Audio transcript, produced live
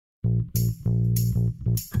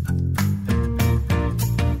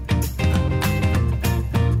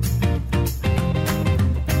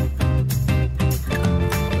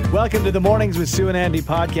Welcome to the Mornings with Sue and Andy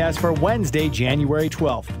podcast for Wednesday, January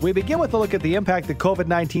 12th. We begin with a look at the impact the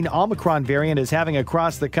COVID-19 Omicron variant is having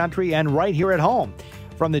across the country and right here at home.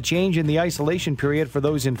 From the change in the isolation period for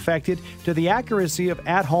those infected to the accuracy of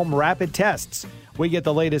at-home rapid tests. We get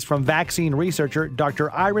the latest from vaccine researcher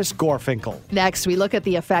Dr. Iris Gorfinkel. Next, we look at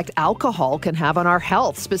the effect alcohol can have on our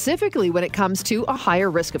health, specifically when it comes to a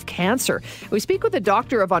higher risk of cancer. We speak with a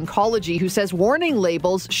doctor of oncology who says warning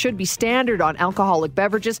labels should be standard on alcoholic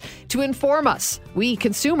beverages to inform us, we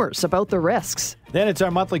consumers, about the risks. Then it's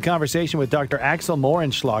our monthly conversation with Dr. Axel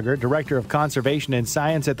Mohrenschlager, Director of Conservation and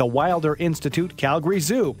Science at the Wilder Institute, Calgary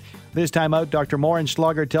Zoo. This time out, Dr.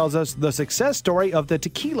 Mohrenschlager tells us the success story of the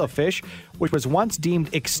tequila fish, which was once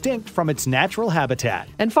deemed extinct from its natural habitat.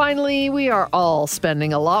 And finally, we are all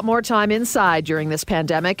spending a lot more time inside during this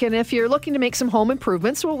pandemic. And if you're looking to make some home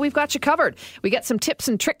improvements, well, we've got you covered. We get some tips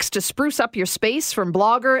and tricks to spruce up your space from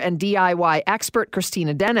blogger and DIY expert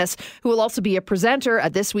Christina Dennis, who will also be a presenter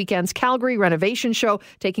at this weekend's Calgary Renovation Show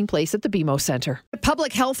taking place at the BMO Centre.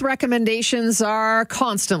 Public health recommendations are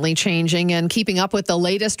constantly changing, and keeping up with the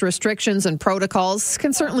latest restrictions and protocols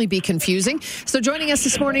can certainly be confusing. So joining us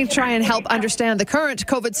this morning to try and help understand the current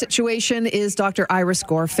COVID situation is Dr. Iris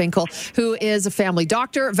Gorfinkel, who is a family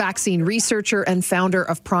doctor, vaccine researcher, and founder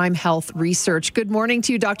of Prime Health Research. Good morning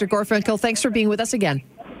to you, Dr. Gorfinkel. Thanks for being with us again.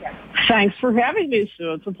 Thanks for having me,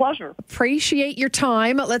 Sue. It's a pleasure. Appreciate your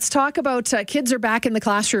time. Let's talk about kids are back in the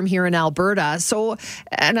classroom here in Alberta. So,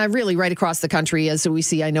 and I really right across the country, as we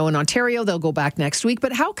see, I know in Ontario, they'll go back next week.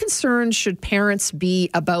 But how concerned should parents be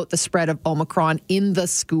about the spread of Omicron in the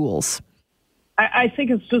schools? I think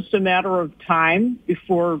it's just a matter of time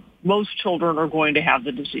before most children are going to have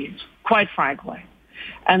the disease, quite frankly.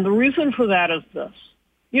 And the reason for that is this.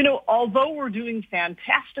 You know, although we're doing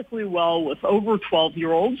fantastically well with over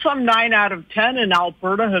 12-year-olds, some 9 out of 10 in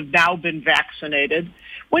Alberta have now been vaccinated.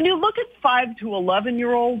 When you look at 5 to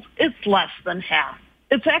 11-year-olds, it's less than half.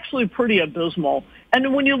 It's actually pretty abysmal.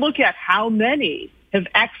 And when you look at how many have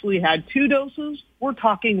actually had 2 doses, we're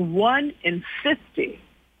talking 1 in 50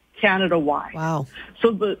 Canada-wide. Wow.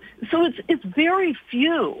 So it's very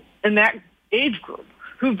few in that age group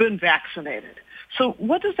who've been vaccinated. So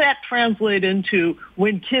what does that translate into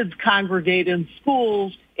when kids congregate in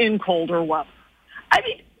schools in colder weather? I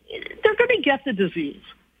mean, they're going to get the disease.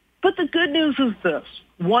 But the good news is this.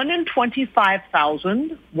 1 in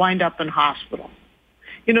 25,000 wind up in hospital.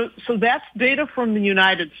 You know, so that's data from the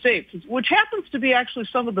United States, which happens to be actually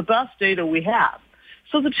some of the best data we have.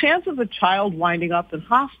 So the chance of a child winding up in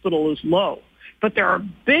hospital is low. But there are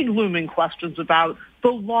big looming questions about the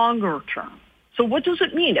longer term. So what does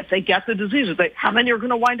it mean if they get the disease? How many are going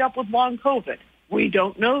to wind up with long COVID? We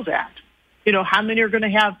don't know that. You know, how many are going to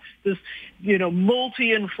have this, you know,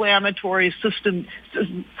 multi-inflammatory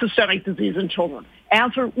systemic disease in children?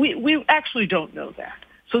 Answer, we actually don't know that.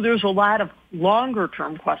 So there's a lot of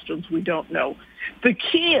longer-term questions we don't know. The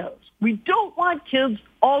key is we don't want kids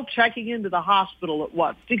all checking into the hospital at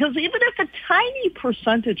once, because even if a tiny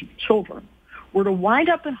percentage of children were to wind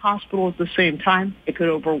up in hospital at the same time, it could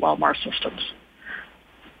overwhelm our systems.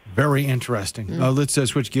 Very interesting. Let's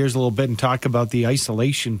switch gears a little bit and talk about the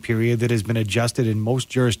isolation period that has been adjusted in most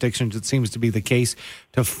jurisdictions. It seems to be the case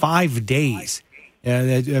to 5 days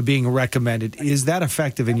being recommended. Is that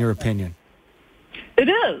effective in your opinion? It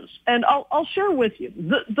is. And I'll share with you.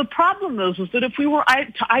 The problem is that if we were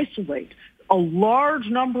to isolate a large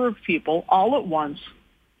number of people all at once,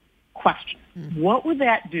 question, what would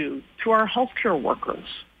that do to our healthcare workers?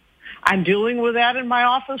 I'm dealing with that in my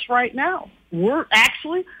office right now.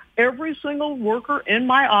 Every single worker in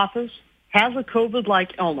my office has a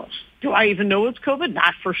COVID-like illness. Do I even know it's COVID?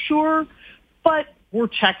 Not for sure, but we're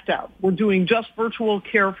checked out. We're doing just virtual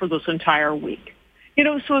care for this entire week. You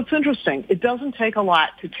know, so it's interesting. It doesn't take a lot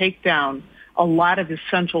to take down a lot of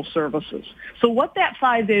essential services. So what that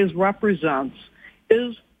 5 days represents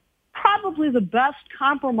is probably the best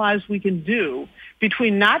compromise we can do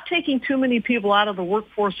between not taking too many people out of the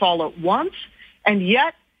workforce all at once and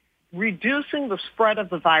yet reducing the spread of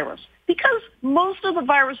the virus. Because most of the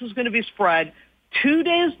virus is going to be spread 2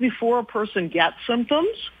 days before a person gets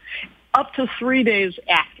symptoms, up to 3 days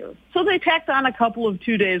after. So they tacked on a couple of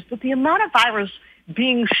 2 days, but the amount of virus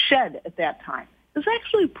being shed at that time is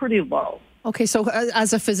actually pretty low. Okay, so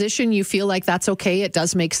as a physician, you feel like that's okay? It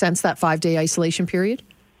does make sense, that 5-day isolation period?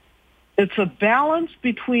 It's a balance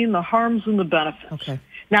between the harms and the benefits. Okay.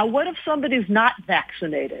 Now, what if somebody's not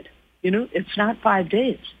vaccinated? You know, it's not 5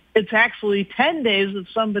 days. It's actually 10 days if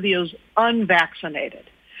somebody is unvaccinated.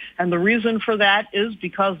 And the reason for that is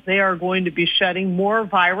because they are going to be shedding more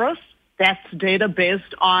virus. That's data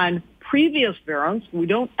based on previous variants. We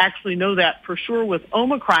don't actually know that for sure with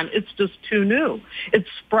Omicron. It's just too new. It's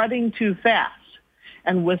spreading too fast.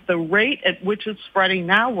 And with the rate at which it's spreading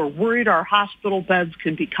now, we're worried our hospital beds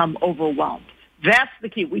can become overwhelmed. That's the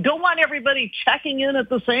key. We don't want everybody checking in at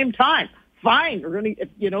the same time. Fine, we're going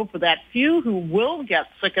to, for that few who will get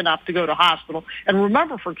sick enough to go to hospital. And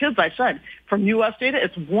remember, for kids, I said, from U.S. data,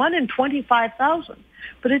 it's 1 in 25,000.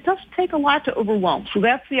 But it does take a lot to overwhelm. So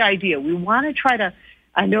that's the idea. We want to try to,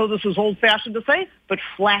 I know this is old-fashioned to say, but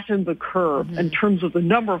flatten the curve in terms of the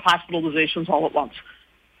number of hospitalizations all at once.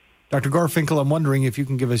 Dr. Gorfinkel, I'm wondering if you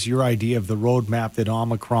can give us your idea of the roadmap that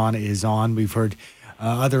Omicron is on. We've heard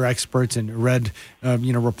other experts and read,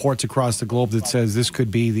 reports across the globe that says this could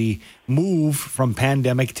be the move from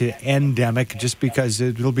pandemic to endemic just because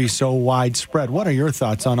it'll be so widespread. What are your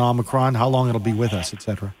thoughts on Omicron, how long it'll be with us, et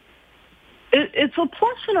cetera? It's a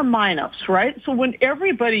plus and a minus, right? So when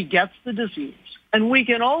everybody gets the disease, and we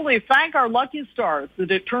can only thank our lucky stars that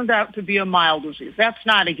it turned out to be a mild disease. That's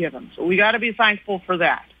not a given. So we got to be thankful for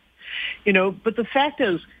that. But the fact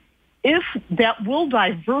is, if that will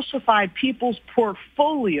diversify people's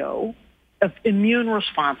portfolio of immune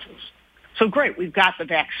responses. So great, we've got the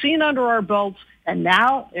vaccine under our belts, and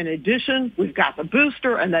now, in addition, we've got the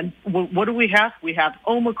booster, and then what do we have? We have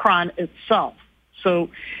Omicron itself. So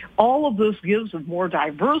all of this gives a more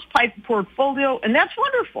diverse portfolio, and that's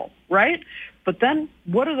wonderful, right? But then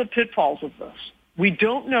what are the pitfalls of this? We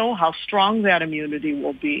don't know how strong that immunity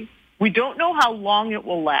will be. We don't know how long it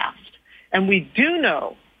will last. And we do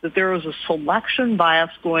know that there is a selection bias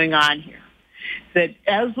going on here, that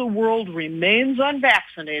as the world remains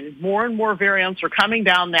unvaccinated, more and more variants are coming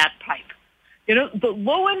down that pipe. The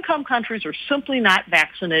low-income countries are simply not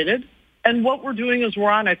vaccinated, and what we're doing is we're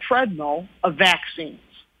on a treadmill of vaccines.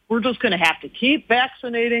 We're just going to have to keep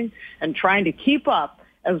vaccinating and trying to keep up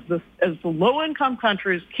as the low-income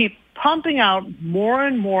countries keep pumping out more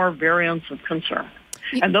and more variants of concern.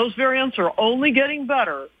 And those variants are only getting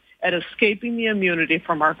better at escaping the immunity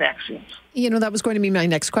from our vaccines. That was going to be my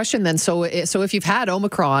next question then. So if you've had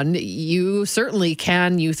Omicron, you certainly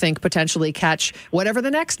can, you think, potentially catch whatever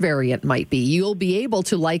the next variant might be. You'll be able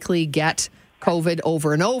to likely get COVID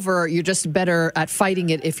over and over. You're just better at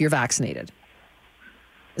fighting it if you're vaccinated.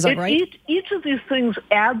 Is that right? Each of these things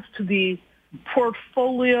adds to the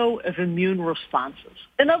portfolio of immune responses.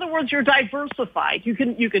 In other words, you're diversified. You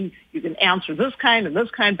can answer this kind and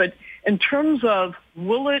this kind, but in terms of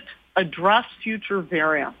will it address future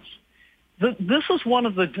variants, this is one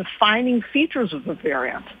of the defining features of the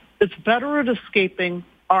variant. It's better at escaping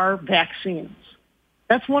our vaccines.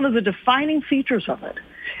 That's one of the defining features of it.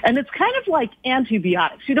 And it's kind of like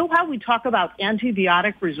antibiotics. You know how we talk about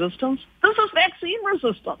antibiotic resistance? This is vaccine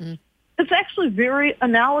resistance. It's actually very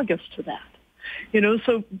analogous to that.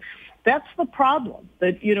 So that's the problem,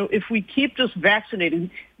 that, if we keep just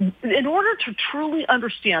vaccinating, in order to truly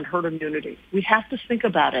understand herd immunity, we have to think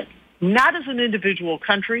about it not as an individual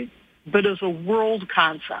country, but as a world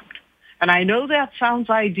concept. And I know that sounds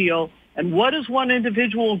ideal, and what is one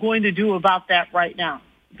individual going to do about that right now?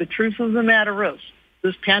 The truth of the matter is,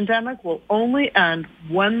 this pandemic will only end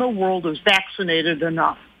when the world is vaccinated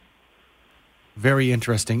enough. Very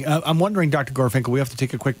interesting. I'm wondering, Dr. Gorfinkel, we have to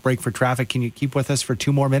take a quick break for traffic. Can you keep with us for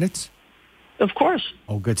 2 more minutes? Of course.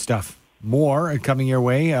 Oh, good stuff. More coming your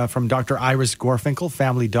way from Dr. Iris Gorfinkel,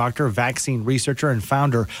 family doctor, vaccine researcher, and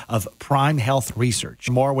founder of Prime Health Research.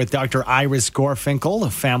 More with Dr. Iris Gorfinkel, a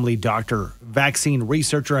family doctor, vaccine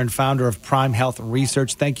researcher, and founder of Prime Health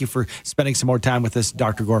Research. Thank you for spending some more time with us,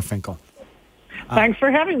 Dr. Gorfinkel. Thanks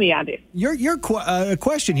for having me, Andy. Your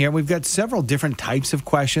question here, we've got several different types of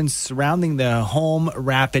questions surrounding the home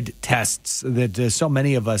rapid tests that so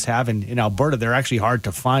many of us have in Alberta. They're actually hard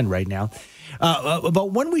to find right now.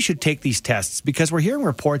 About when we should take these tests, because we're hearing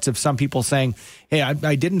reports of some people saying, hey,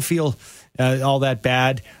 I didn't feel all that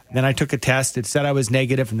bad. Then I took a test. It said I was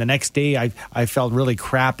negative, and the next day I felt really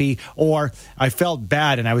crappy, or I felt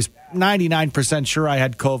bad and I was 99% sure I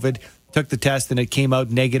had COVID. Took the test and it came out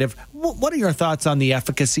negative. What are your thoughts on the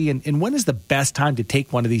efficacy, and when is the best time to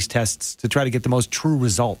take one of these tests to try to get the most true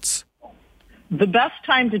results? The best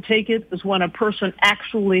time to take it is when a person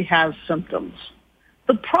actually has symptoms.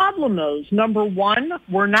 The problem is, number one,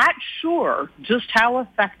 we're not sure just how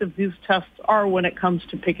effective these tests are when it comes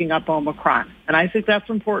to picking up Omicron. And I think that's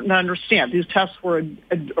important to understand. These tests were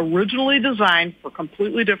originally designed for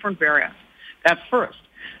completely different variants. That's first.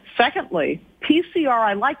 Secondly, PCR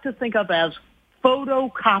I like to think of as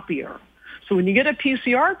photocopier. So when you get a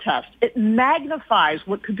PCR test, it magnifies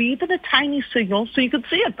what could be even a tiny signal so you could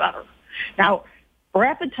see it better. Now,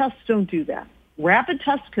 Rapid tests don't do that. Rapid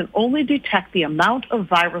tests can only detect the amount of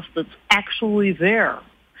virus that's actually there.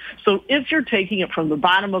 So if you're taking it from the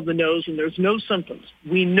bottom of the nose and there's no symptoms,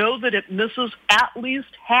 we know that it misses at least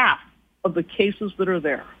half of the cases that are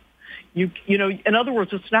there. You know, in other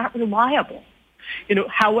words, it's not reliable.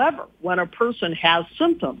 However, when a person has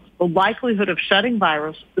symptoms, the likelihood of shedding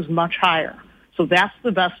virus is much higher. So that's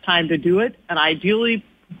the best time to do it. And ideally,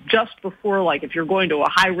 just before, like if you're going to a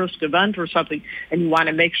high-risk event or something and you want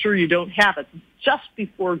to make sure you don't have it, just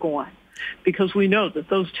before going, because we know that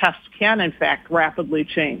those tests can, in fact, rapidly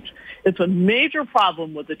change. It's a major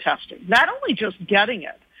problem with the testing, not only just getting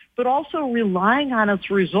it, but also relying on its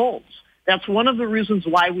results. That's one of the reasons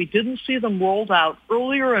why we didn't see them rolled out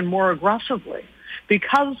earlier and more aggressively,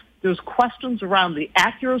 because there's questions around the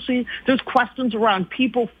accuracy. There's questions around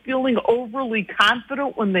people feeling overly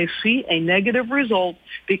confident when they see a negative result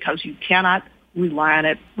because you cannot rely on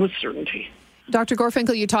it with certainty. Dr.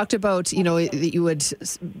 Gorfinkel, you talked about, that you would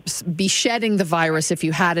be shedding the virus if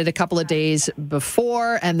you had it a couple of days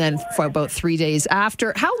before and then for about 3 days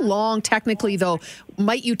after. How long, technically, though,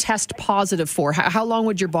 might you test positive for? How long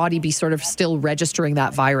would your body be sort of still registering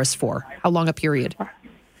that virus for? How long a period?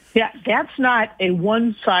 Yeah, that's not a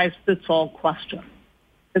one-size-fits-all question.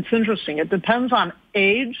 It's interesting. It depends on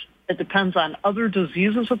age. It depends on other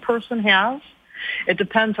diseases a person has. It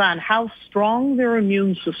depends on how strong their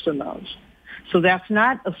immune system is. So that's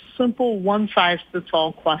not a simple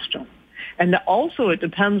one-size-fits-all question. And also it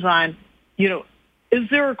depends on, is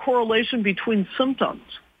there a correlation between symptoms?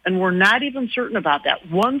 And we're not even certain about that.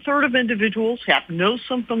 1/3 of individuals have no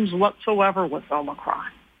symptoms whatsoever with Omicron.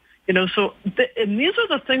 And these are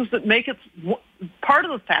the things that make it, part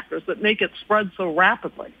of the factors that make it spread so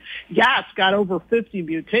rapidly. Yeah, it's got over 50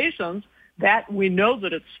 mutations. That we know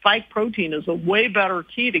that its spike protein is a way better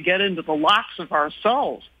key to get into the locks of our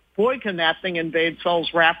cells. Boy, can that thing invade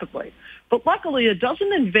cells rapidly. But luckily, it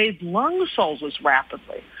doesn't invade lung cells as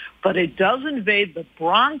rapidly, but it does invade the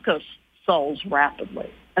bronchus cells rapidly.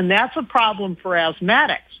 And that's a problem for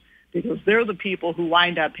asthmatics because they're the people who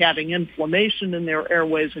wind up having inflammation in their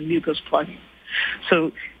airways and mucus plugging.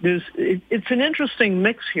 So it's an interesting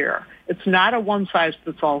mix here. It's not a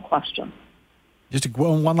one-size-fits-all question. Just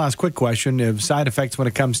one last quick question. Of side effects when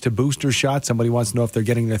it comes to booster shots, somebody wants to know if they're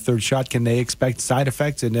getting their third shot. Can they expect side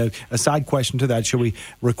effects? And a side question to that, should we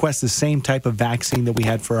request the same type of vaccine that we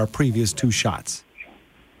had for our previous 2 shots?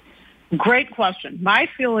 Great question. My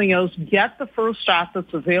feeling is get the first shot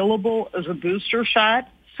that's available as a booster shot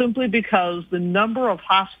simply because the number of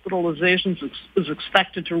hospitalizations is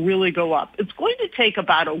expected to really go up. It's going to take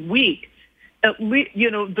about a week. At least,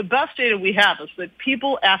 the best data we have is that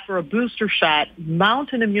people after a booster shot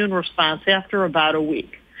mount an immune response after about a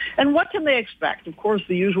week. And what can they expect? Of course,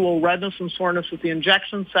 the usual redness and soreness at the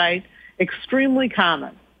injection site, extremely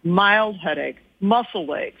common, mild headache,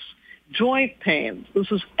 muscle aches, joint pains.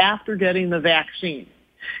 This is after getting the vaccine.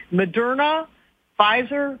 Moderna,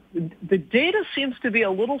 Pfizer, the data seems to be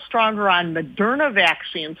a little stronger on Moderna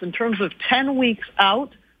vaccines in terms of 10 weeks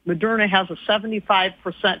out. Moderna has a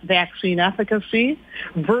 75% vaccine efficacy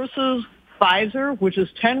versus Pfizer, which is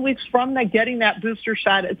 10 weeks from getting that booster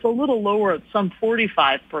shot. It's a little lower at some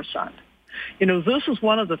 45%. This is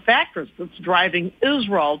one of the factors that's driving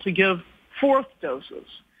Israel to give 4th doses.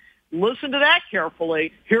 Listen to that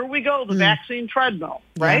carefully. Here we go, the vaccine treadmill,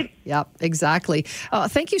 right? Yeah, exactly.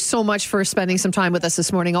 Thank you so much for spending some time with us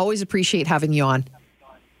this morning. Always appreciate having you on.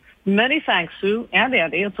 Many thanks, Sue and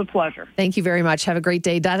Andy. It's a pleasure. Thank you very much. Have a great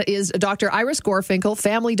day. That is Dr. Iris Gorfinkel,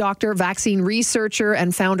 family doctor, vaccine researcher,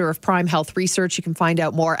 and founder of Prime Health Research. You can find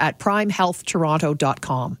out more at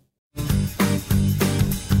primehealthtoronto.com.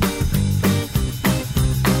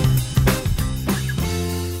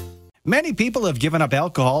 Many people have given up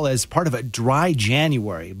alcohol as part of a dry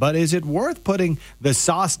January, but is it worth putting the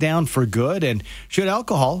sauce down for good? And should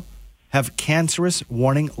alcohol have cancerous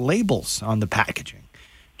warning labels on the packaging?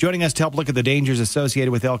 Joining us to help look at the dangers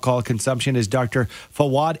associated with alcohol consumption is Dr.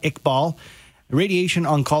 Fawad Iqbal, radiation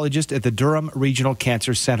oncologist at the Durham Regional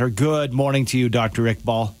Cancer Center. Good morning to you, Dr.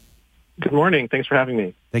 Iqbal. Good morning. Thanks for having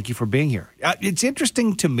me. Thank you for being here. It's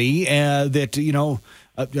interesting to me that,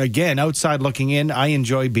 again, outside looking in, I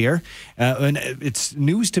enjoy beer. And it's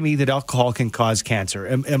news to me that alcohol can cause cancer.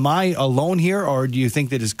 Am I alone here, or do you think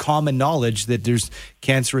that it's common knowledge that there's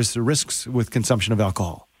cancerous risks with consumption of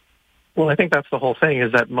alcohol? Well, I think that's the whole thing,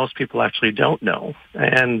 is that most people actually don't know.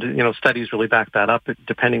 And, studies really back that up.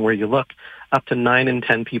 Depending where you look, up to 9 in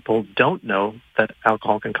 10 people don't know that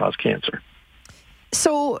alcohol can cause cancer.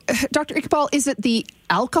 So, Dr. Iqbal, is it the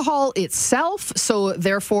alcohol itself? So,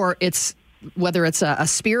 therefore, it's whether it's a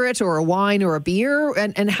spirit or a wine or a beer?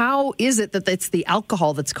 And how is it that it's the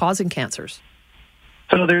alcohol that's causing cancers?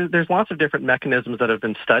 So there's lots of different mechanisms that have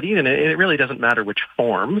been studied, and it really doesn't matter which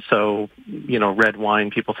form. So, red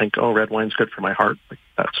wine, people think, oh, red wine's good for my heart.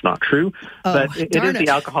 That's not true. But it is the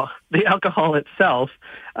alcohol. The alcohol itself,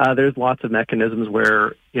 there's lots of mechanisms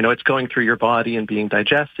where, it's going through your body and being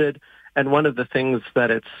digested. And one of the things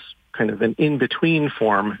that it's kind of an in-between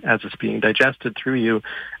form as it's being digested through you,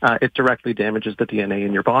 it directly damages the DNA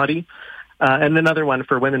in your body. And another one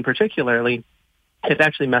for women particularly, it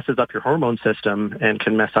actually messes up your hormone system and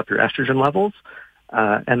can mess up your estrogen levels,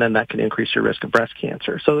 and then that can increase your risk of breast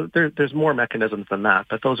cancer. So there's more mechanisms than that,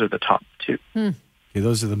 but those are the top two. Okay,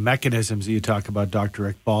 those are the mechanisms that you talk about,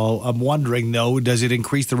 Dr. Iqbal. I'm wondering, though, does it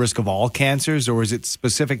increase the risk of all cancers, or is it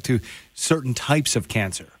specific to certain types of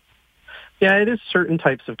cancer? Yeah, it is certain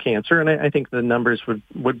types of cancer, and I think the numbers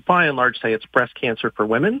would by and large say it's breast cancer for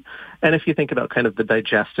women. And if you think about kind of the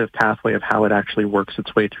digestive pathway of how it actually works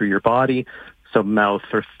its way through your body, so mouth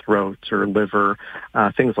or throat or liver,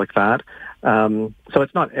 things like that. So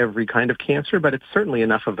it's not every kind of cancer, but it's certainly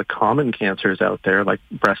enough of the common cancers out there, like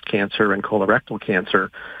breast cancer and colorectal cancer,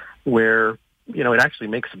 where, it actually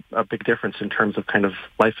makes a big difference in terms of kind of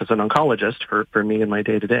life as an oncologist for me in my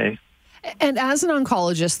day-to-day. And as an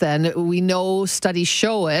oncologist, then, we know studies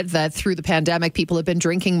show it that through the pandemic, people have been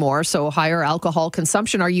drinking more, so higher alcohol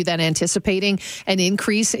consumption. Are you then anticipating an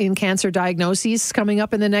increase in cancer diagnoses coming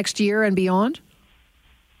up in the next year and beyond?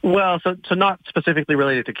 Well, so not specifically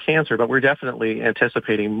related to cancer, but we're definitely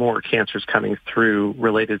anticipating more cancers coming through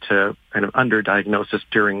related to kind of underdiagnosis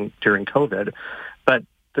during COVID. But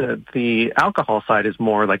the alcohol side is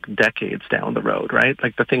more like decades down the road, right?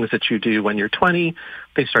 Like the things that you do when you're 20,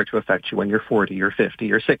 they start to affect you when you're 40 or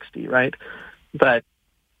 50 or 60, right? But,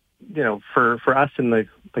 for us in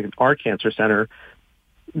our cancer center,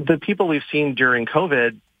 the people we've seen during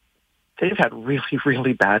COVID, they've had really,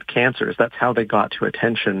 really bad cancers. That's how they got to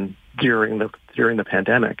attention during the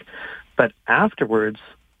pandemic. But afterwards,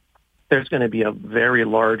 there's going to be a very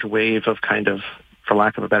large wave of kind of, for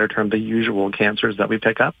lack of a better term, the usual cancers that we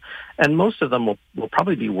pick up. And most of them will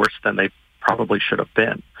probably be worse than they probably should have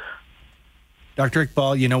been. Dr.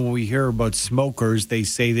 Iqbal, when we hear about smokers, they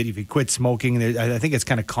say that if you quit smoking, I think it's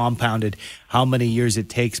kind of compounded how many years it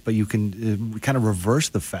takes, but you can kind of reverse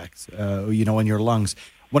the effects, in your lungs.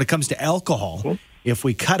 When it comes to alcohol, if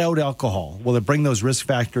we cut out alcohol, will it bring those risk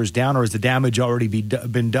factors down, or has the damage already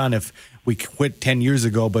been done if we quit 10 years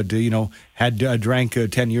ago but, had drank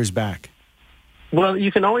 10 years back? Well,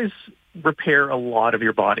 you can always repair a lot of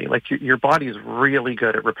your body. Like your body is really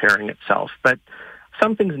good at repairing itself, but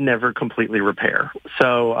some things never completely repair.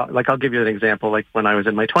 So I'll give you an example. Like when I was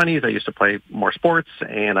in my 20s, I used to play more sports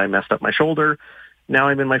and I messed up my shoulder. Now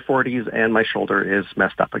I'm in my 40s and my shoulder is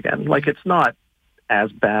messed up again. Like it's not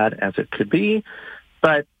as bad as it could be,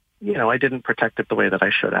 but I didn't protect it the way that I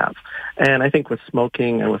should have. And I think with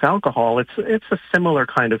smoking and with alcohol, it's a similar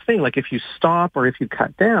kind of thing. Like if you stop or if you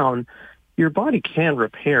cut down, your body can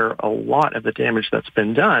repair a lot of the damage that's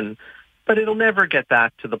been done, but it'll never get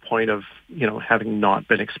back to the point of, having not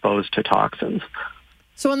been exposed to toxins.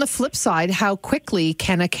 So on the flip side, how quickly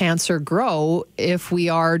can a cancer grow if we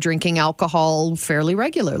are drinking alcohol fairly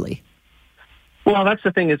regularly? Well, that's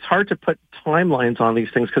the thing. It's hard to put timelines on these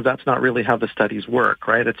things because that's not really how the studies work,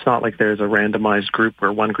 right? It's not like there's a randomized group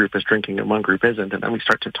where one group is drinking and one group isn't, and then we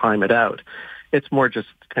start to time it out. It's more just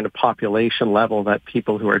kind of population level that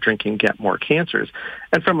people who are drinking get more cancers.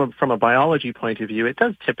 And from a biology point of view, it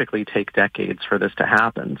does typically take decades for this to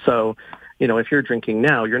happen. So, if you're drinking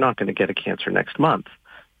now, you're not going to get a cancer next month.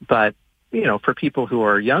 But, for people who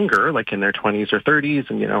are younger, like in their 20s or 30s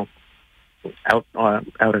and, out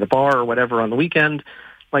at a bar or whatever on the weekend,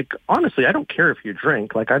 like, honestly, I don't care if you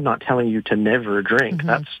drink. Like, I'm not telling you to never drink. Mm-hmm.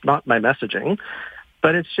 That's not my messaging.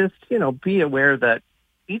 But it's just, be aware that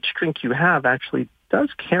each drink you have actually does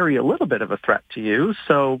carry a little bit of a threat to you.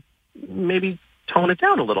 So maybe tone it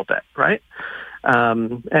down a little bit, right?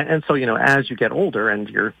 And so, as you get older and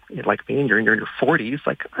you're like me and you're in your 40s,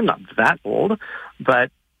 like I'm not that old, but,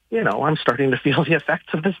 I'm starting to feel the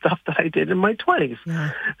effects of the stuff that I did in my 20s.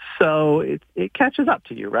 Yeah. So it catches up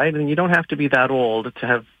to you, right? And you don't have to be that old to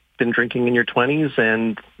have been drinking in your 20s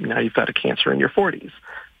and now you've got a cancer in your 40s.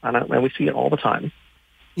 And we see it all the time.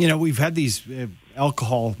 We've had these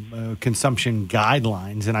alcohol consumption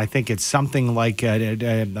guidelines, and I think it's something like, I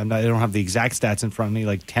don't have the exact stats in front of me,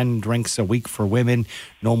 like 10 drinks a week for women,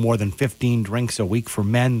 no more than 15 drinks a week for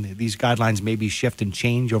men. These guidelines maybe shift and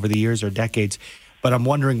change over the years or decades, but I'm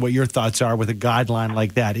wondering what your thoughts are with a guideline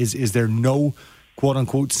like that. Is there no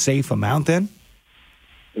quote-unquote safe amount then?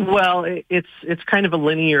 Well, it's kind of a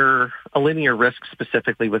linear risk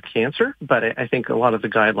specifically with cancer, but I think a lot of the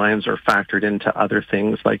guidelines are factored into other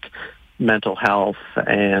things like mental health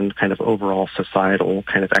and kind of overall societal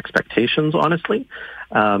kind of expectations, honestly.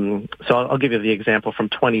 So I'll give you the example from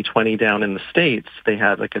 2020 down in the States. They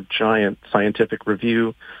had like a giant scientific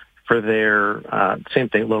review for their, same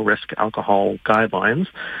thing, low-risk alcohol guidelines.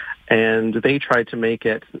 And they tried to make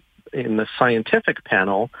it in the scientific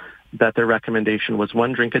panel that their recommendation was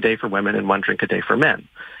 1 drink a day for women and 1 drink a day for men.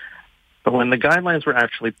 But when the guidelines were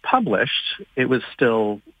actually published, it was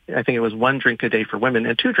still, I think it was 1 drink a day for women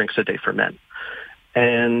and 2 drinks a day for men.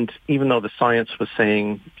 And even though the science was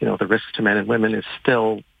saying, the risk to men and women is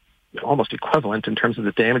still almost equivalent in terms of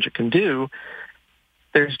the damage it can do,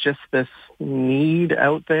 there's just this need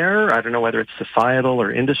out there. I don't know whether it's societal or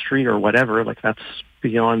industry or whatever, like that's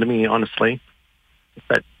beyond me, honestly,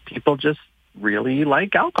 but people just really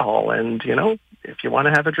like alcohol. And, if you want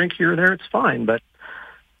to have a drink here or there, it's fine. But,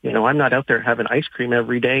 I'm not out there having ice cream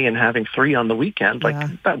every day and having 3 on the weekend. Like,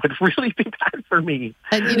 that would really be bad for me.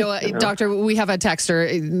 And, Doctor, we have a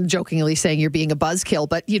texter jokingly saying you're being a buzzkill.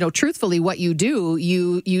 But, truthfully, what you do,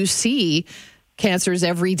 you see cancers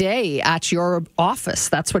every day at your office.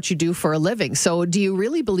 That's what you do for a living. So do you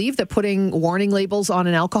really believe that putting warning labels on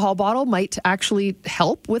an alcohol bottle might actually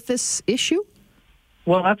help with this issue?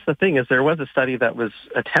 Well, that's the thing, is there was a study that was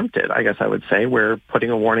attempted, I guess I would say, where putting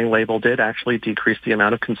a warning label did actually decrease the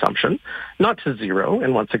amount of consumption, not to 0.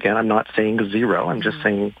 And once again, I'm not saying 0, I'm just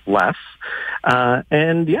saying less.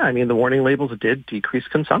 The warning labels did decrease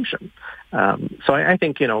consumption. So I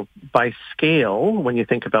think, by scale, when you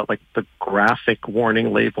think about like the graphic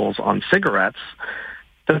warning labels on cigarettes,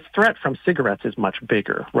 the threat from cigarettes is much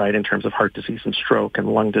bigger, right, in terms of heart disease and stroke and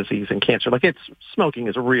lung disease and cancer. Like, smoking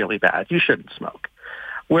is really bad. You shouldn't smoke.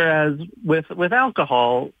 Whereas with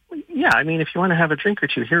alcohol, if you want to have a drink or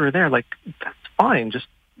two here or there, like, that's fine. Just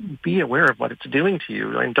be aware of what it's doing to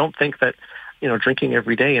you. And don't think that, drinking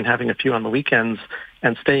every day and having a few on the weekends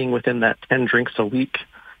and staying within that 10 drinks a week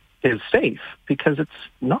is safe, because it's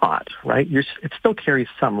not, right? It still carries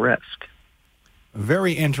some risk.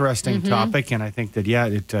 Very interesting topic, and I think that,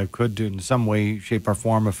 it could in some way, shape, or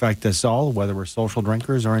form affect us all, whether we're social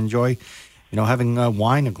drinkers or enjoy, having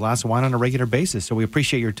a glass of wine on a regular basis. So we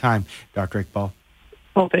appreciate your time, Dr. Iqbal.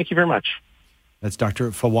 Well, thank you very much. That's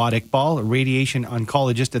Dr. Fawad Iqbal, a radiation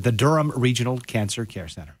oncologist at the Durham Regional Cancer Care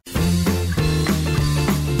Center.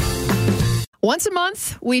 Once a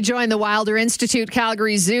month, we join the Wilder Institute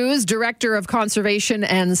Calgary Zoo's Director of Conservation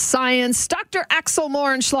and Science, Dr. Axel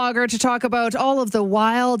Mohrenschlager, to talk about all of the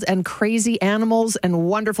wild and crazy animals and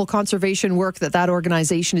wonderful conservation work that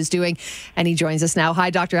organization is doing. And he joins us now.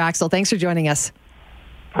 Hi, Dr. Axel. Thanks for joining us.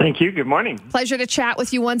 Thank you. Good morning. Pleasure to chat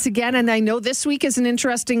with you once again. And I know this week is an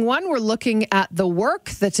interesting one. We're looking at the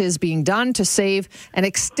work that is being done to save an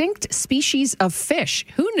extinct species of fish.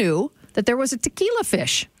 Who knew that there was a tequila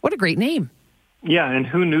fish? What a great name. Yeah, and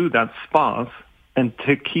who knew that spas and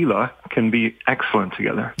tequila can be excellent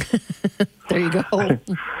together? There you go.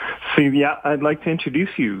 So, I'd like to introduce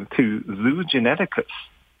you to Zoogeneticus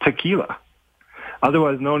tequila,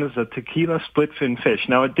 otherwise known as a tequila split-fin fish.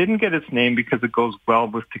 Now, it didn't get its name because it goes well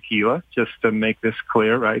with tequila, just to make this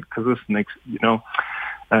clear, right? Because this makes,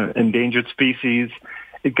 endangered species.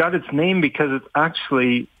 It got its name because it's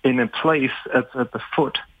actually in a place at the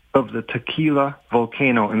foot of the Tequila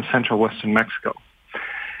volcano in central western Mexico.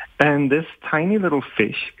 And this tiny little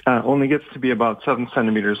fish only gets to be about 7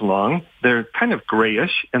 centimeters long. They're kind of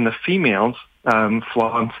grayish, and the females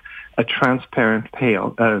flaunt a transparent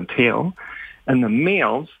tail. And the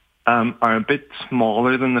males are a bit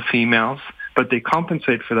smaller than the females, but they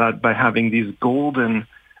compensate for that by having these golden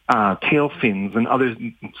tail fins and other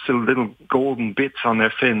sort of little golden bits on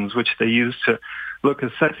their fins, which they use to look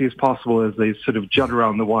as sexy as possible as they sort of jut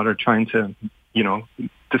around the water trying to,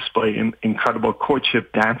 display incredible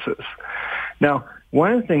courtship dances. Now,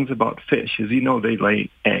 one of the things about fish is, they lay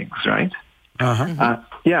eggs, right?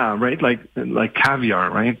 Right? Like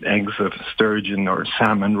caviar, right? Eggs of sturgeon or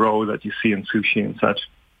salmon roe that you see in sushi and such.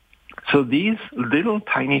 So these little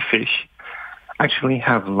tiny fish actually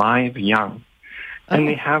have live young. And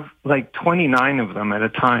they have like 29 of them at a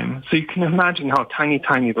time. So you can imagine how tiny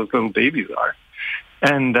those little babies are.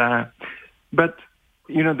 And, but,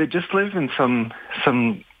 they just live in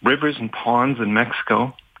some rivers and ponds in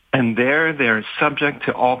Mexico. And they're subject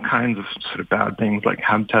to all kinds of sort of bad things like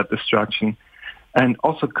habitat destruction and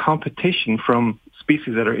also competition from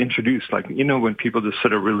species that are introduced. Like, when people just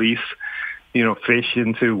sort of release, fish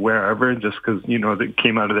into wherever just because, they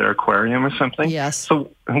came out of their aquarium or something. Yes. So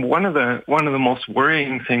one of the most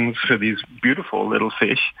worrying things for these beautiful little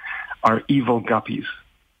fish are evil guppies.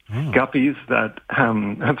 guppies that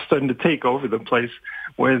have started to take over the place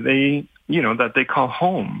where they, that they call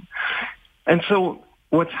home. And so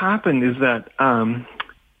what's happened is that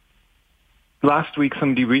last week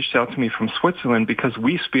somebody reached out to me from Switzerland because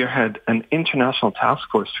we spearhead an international task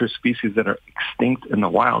force for species that are extinct in the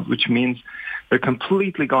wild, which means they're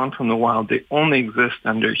completely gone from the wild. They only exist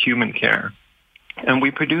under human care. And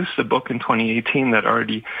we produced a book in 2018 that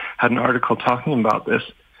already had an article talking about this.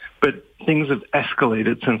 But things have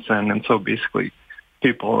escalated since then. And so basically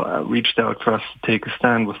people reached out for us to take a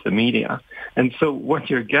stand with the media. And so what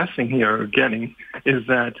you're guessing here or getting is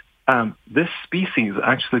that this species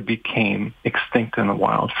actually became extinct in the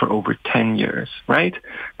wild for over 10 years, right?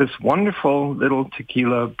 This wonderful little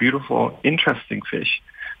tequila, beautiful, interesting fish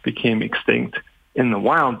became extinct in the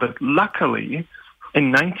wild. But luckily,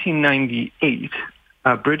 in 1998,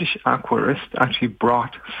 a British aquarist actually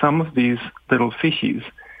brought some of these little fishies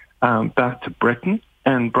back to Britain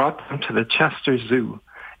and brought them to the Chester Zoo.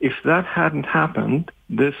 If that hadn't happened,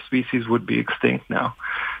 this species would be extinct now.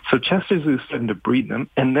 So Chester Zoo started to breed them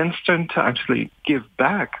and then started to actually give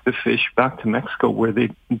back the fish back to Mexico, where they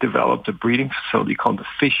developed a breeding facility called the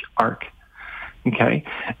Fish Ark. Okay?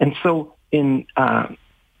 And so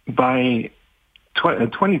by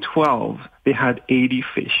 2012, they had 80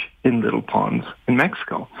 fish in little ponds in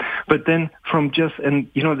Mexico. But then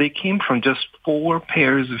they came from just 4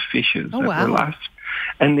 pairs of fishes were left.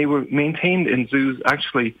 And they were maintained in zoos.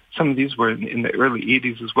 Actually, some of these were in the early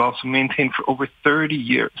 80s as well, so maintained for over 30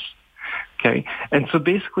 years. Okay? And so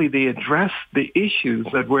basically they addressed the issues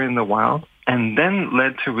that were in the wild and then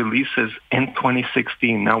led to releases in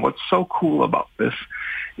 2016. Now, what's so cool about this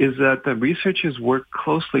is that the researchers worked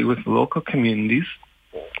closely with local communities,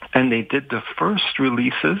 and they did the first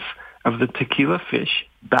releases of the tequila fish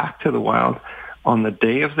back to the wild on the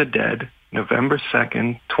Day of the Dead, November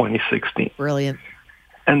 2nd, 2016. Brilliant.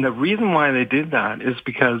 And the reason why they did that is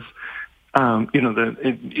because,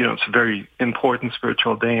 it's a very important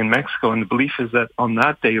spiritual day in Mexico, and the belief is that on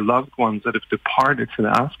that day, loved ones that have departed to the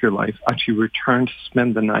afterlife actually return to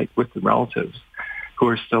spend the night with the relatives who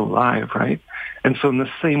are still alive, right? And so in the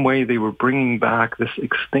same way, they were bringing back this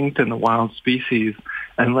extinct in the wild species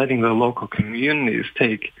and letting the local communities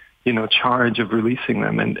take, charge of releasing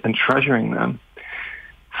them and treasuring them.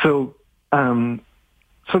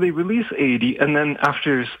 So they release 80, and then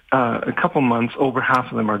after a couple months, over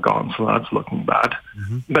half of them are gone, so that's looking bad.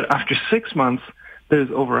 Mm-hmm. But after 6 months, there's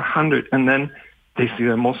over 100, and then they see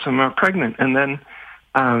that most of them are pregnant, and then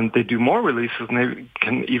they do more releases, and they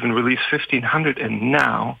can even release 1,500, and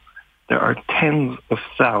now there are tens of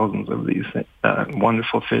thousands of these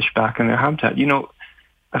wonderful fish back in their habitat.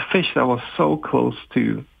 A fish that was so close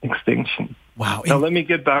to extinction. Wow! Now let me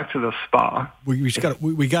get back to the spa. We got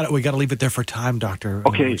to leave it there for time, Doctor.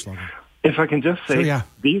 Okay, if I can just say, sure, yeah.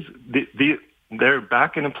 They're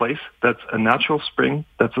back in a place that's a natural spring,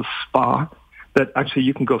 that's a spa, that actually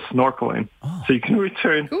you can go snorkeling. Oh. So you can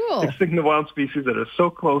return extinct in the wild species that are so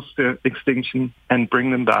close to extinction and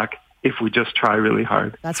bring them back if we just try really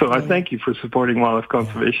hard. That's so brilliant. I thank you for supporting wildlife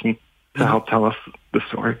conservation to help tell us the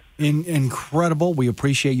story. Incredible. We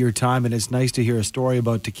appreciate your time, and it's nice to hear a story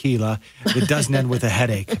about tequila that doesn't end with a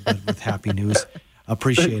headache, but with happy news.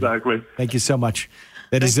 Appreciate it. Thank you so much.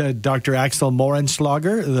 That is Dr. Axel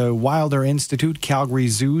Moehrenschlager, the Wilder Institute, Calgary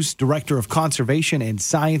Zoo's Director of Conservation and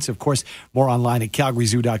Science. Of course, more online at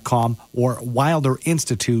calgaryzoo.com or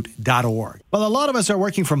wilderinstitute.org. Well, a lot of us are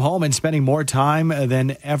working from home and spending more time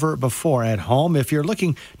than ever before at home. If you're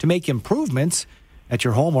looking to make improvements at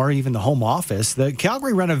your home or even the home office, the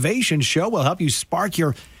Calgary Renovation Show will help you spark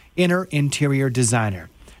your inner interior designer.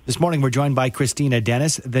 This morning, we're joined by Christina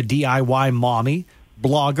Dennis, the DIY mommy,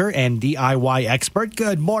 blogger, and DIY expert.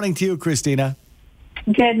 Good morning to you, Christina.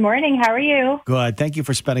 Good morning. How are you? Good. Thank you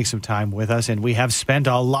for spending some time with us. And we have spent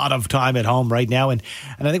a lot of time at home right now. And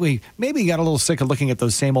I think we maybe got a little sick of looking at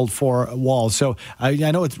those same old 4 walls. So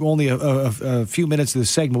I know it's only a few minutes of this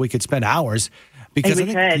segment. We could spend hours. Because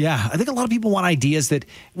I think a lot of people want ideas that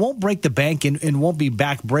won't break the bank and won't be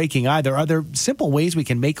back-breaking either. Are there simple ways we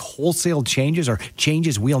can make wholesale changes or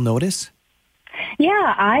changes we'll notice?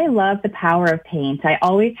 Yeah, I love the power of paint. I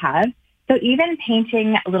always have. So even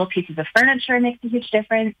painting little pieces of furniture makes a huge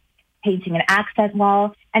difference, painting an accent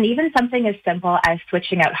wall, and even something as simple as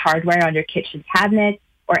switching out hardware on your kitchen cabinet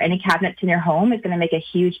or any cabinets in your home is going to make a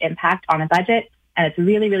huge impact on a budget, and it's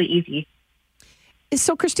really, really easy.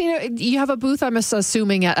 So, Christina, you have a booth, I'm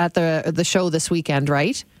assuming, at the show this weekend,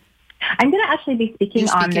 right? I'm going to actually be speaking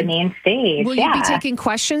on the main stage. Will you be taking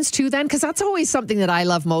questions too then? Because that's always something that I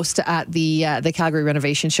love most at the Calgary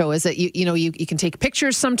Renovation Show is that you can take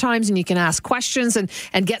pictures sometimes and you can ask questions and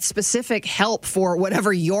get specific help for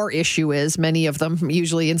whatever your issue is, many of them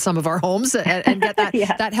usually in some of our homes, and get that,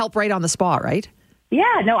 that help right on the spot, right?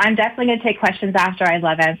 Yeah, no, I'm definitely going to take questions after. I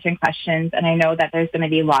love answering questions, and I know that there's going to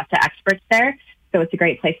be lots of experts there. So it's a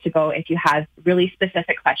great place to go if you have really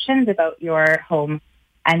specific questions about your home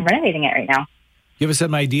and renovating it right now. Give us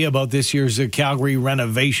an idea about this year's Calgary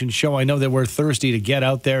Renovation Show. I know that we're thirsty to get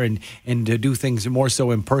out there and to do things more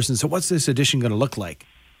so in person. So what's this edition going to look like?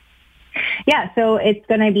 Yeah, so it's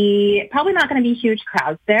going to be probably not going to be huge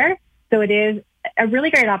crowds there. So it is a really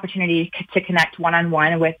great opportunity to connect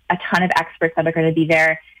one-on-one with a ton of experts that are going to be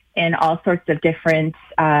there in all sorts of different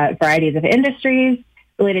varieties of industries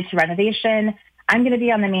related to renovation. I'm going to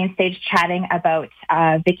be on the main stage chatting about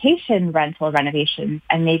vacation rental renovations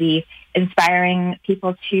and maybe inspiring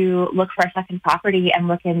people to look for a second property and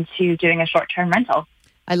look into doing a short-term rental.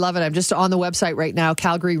 I love it. I'm just on the website right now,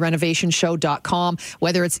 calgaryrenovationshow.com.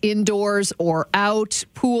 Whether it's indoors or out,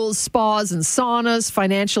 pools, spas and saunas,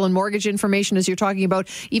 financial and mortgage information as you're talking about,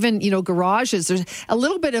 even, garages. There's a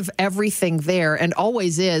little bit of everything there and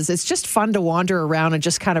always is. It's just fun to wander around and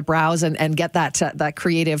just kind of browse and get that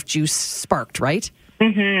creative juice sparked, right?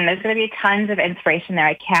 Mm-hmm. There's going to be tons of inspiration there.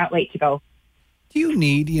 I can't wait to go. Do you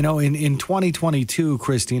need, in 2022,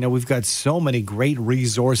 Christina, we've got so many great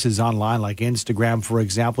resources online, like Instagram, for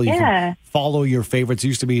example. You can follow your favorites. It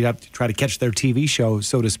used to be you have to try to catch their TV show,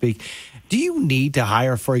 so to speak. Do you need to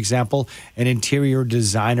hire, for example, an interior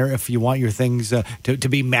designer if you want your things to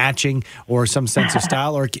be matching or some sense of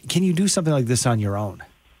style? Or can you do something like this on your own?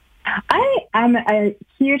 I am a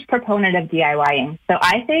huge proponent of DIYing. So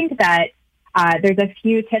I think that there's a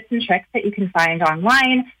few tips and tricks that you can find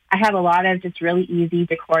online. I have a lot of just really easy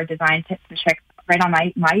decor design tips and tricks right on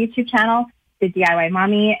my YouTube channel, The DIY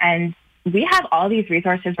Mommy, and we have all these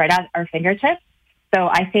resources right at our fingertips. So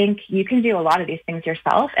I think you can do a lot of these things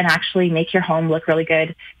yourself and actually make your home look really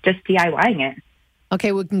good just DIYing it.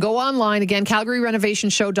 Okay, we can go online again,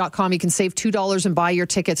 calgaryrenovationshow.com. You can save $2 and buy your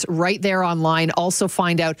tickets right there online. Also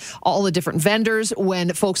find out all the different vendors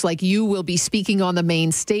when folks like you will be speaking on the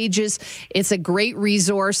main stages. It's a great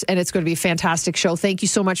resource and it's going to be a fantastic show. Thank you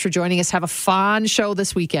so much for joining us. Have a fun show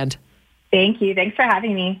this weekend. Thank you. Thanks for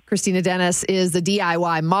having me. Christina Dennis is the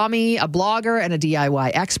DIY mommy, a blogger and a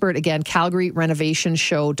DIY expert. Again,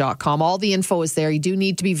 calgaryrenovationshow.com. All the info is there. You do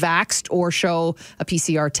need to be vaxxed or show a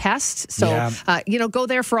PCR test. So, go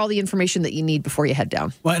there for all the information that you need before you head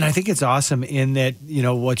down. Well, and I think it's awesome in that,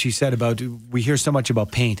 what you said about, we hear so much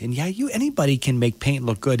about paint. And anybody can make paint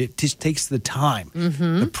look good. It just takes the time.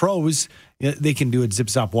 Mm-hmm. The pros, they can do it zip,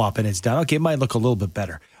 zop, whop, and it's done. Okay, it might look a little bit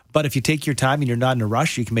better. But if you take your time and you're not in a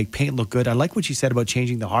rush, you can make paint look good. I like what you said about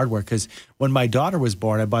changing the hardware, because when my daughter was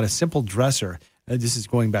born, I bought a simple dresser. This is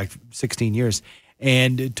going back 16 years.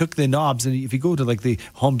 And it took the knobs. And if you go to like the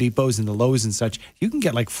Home Depots and the Lowe's and such, you can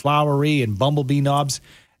get like flowery and bumblebee knobs.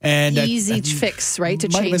 And easy fix, right? To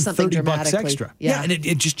change something dramatically. $30 extra. Yeah, and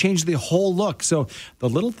it just changed the whole look. So the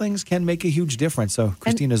little things can make a huge difference. So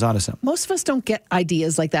Christina's onto something. Most of us don't get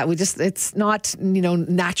ideas like that. It's not,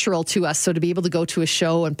 natural to us. So to be able to go to a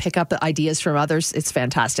show and pick up the ideas from others, it's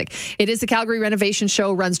fantastic. It is the Calgary Renovation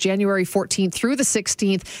Show, runs January 14th through the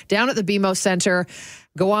 16th down at the BMO Centre.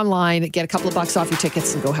 Go online, get a couple of bucks off your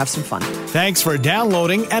tickets, and go have some fun. Thanks for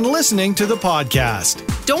downloading and listening to the podcast.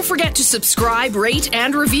 Don't forget to subscribe, rate,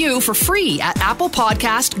 and review for free at Apple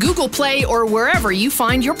Podcast, Google Play, or wherever you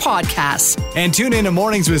find your podcasts. And tune in to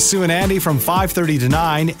Mornings with Sue and Andy from 5:30 to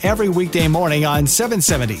 9 every weekday morning on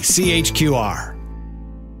 770 CHQR.